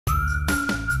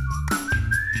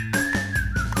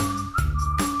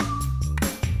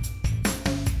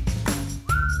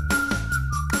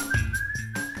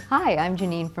Hi, I'm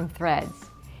Janine from Threads.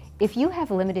 If you have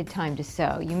limited time to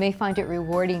sew, you may find it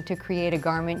rewarding to create a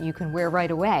garment you can wear right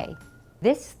away.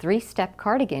 This three-step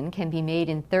cardigan can be made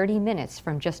in 30 minutes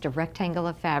from just a rectangle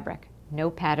of fabric, no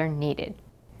pattern needed.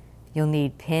 You'll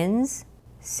need pins,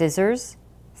 scissors,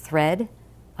 thread,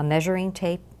 a measuring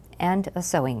tape, and a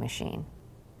sewing machine.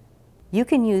 You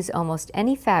can use almost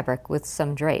any fabric with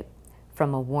some drape,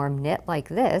 from a warm knit like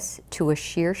this to a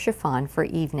sheer chiffon for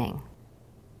evening.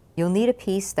 You'll need a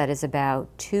piece that is about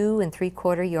 2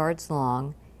 3/4 yards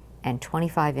long and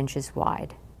 25 inches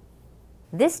wide.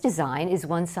 This design is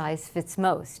one size fits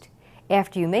most.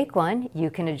 After you make one, you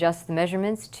can adjust the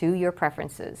measurements to your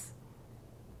preferences.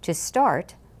 To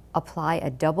start, apply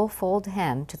a double fold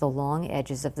hem to the long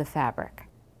edges of the fabric.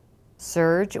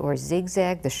 Serge or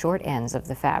zigzag the short ends of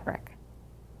the fabric.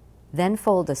 Then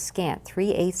fold a scant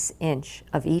 3/8 inch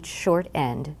of each short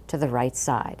end to the right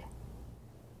side.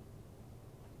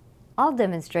 I'll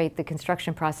demonstrate the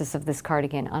construction process of this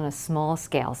cardigan on a small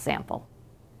scale sample.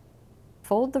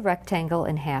 Fold the rectangle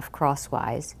in half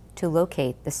crosswise to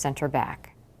locate the center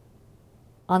back.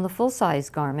 On the full-size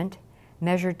garment,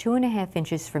 measure 2.5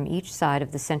 inches from each side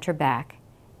of the center back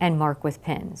and mark with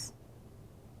pins.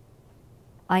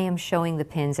 I am showing the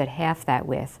pins at half that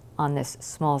width on this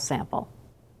small sample.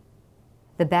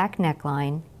 The back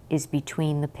neckline is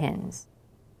between the pins.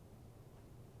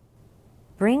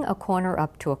 Bring a corner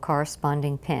up to a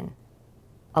corresponding pin.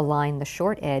 Align the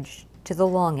short edge to the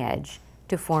long edge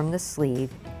to form the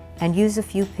sleeve and use a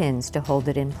few pins to hold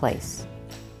it in place.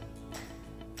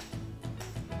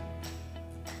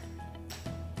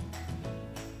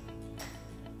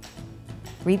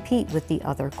 Repeat with the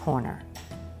other corner.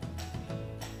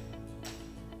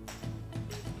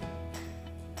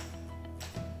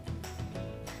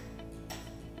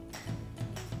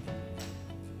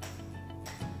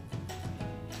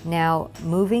 Now,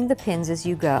 moving the pins as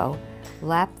you go,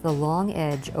 lap the long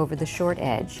edge over the short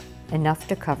edge, enough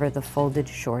to cover the folded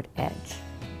short edge.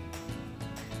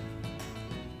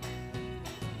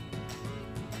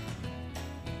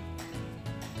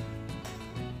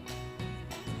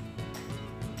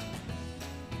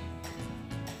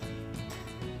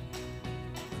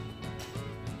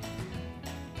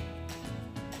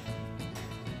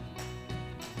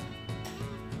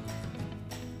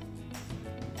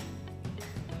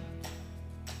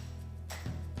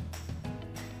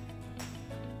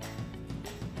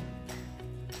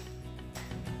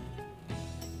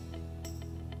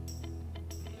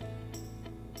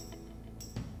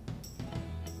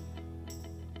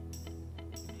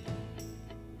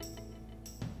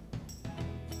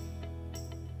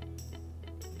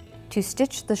 To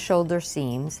stitch the shoulder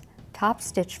seams, top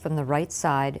stitch from the right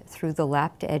side through the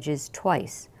lapped edges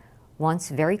twice, once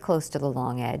very close to the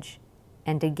long edge,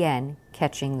 and again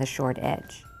catching the short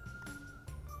edge.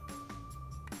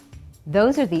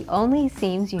 Those are the only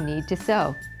seams you need to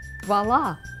sew.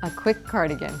 Voila, a quick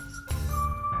cardigan.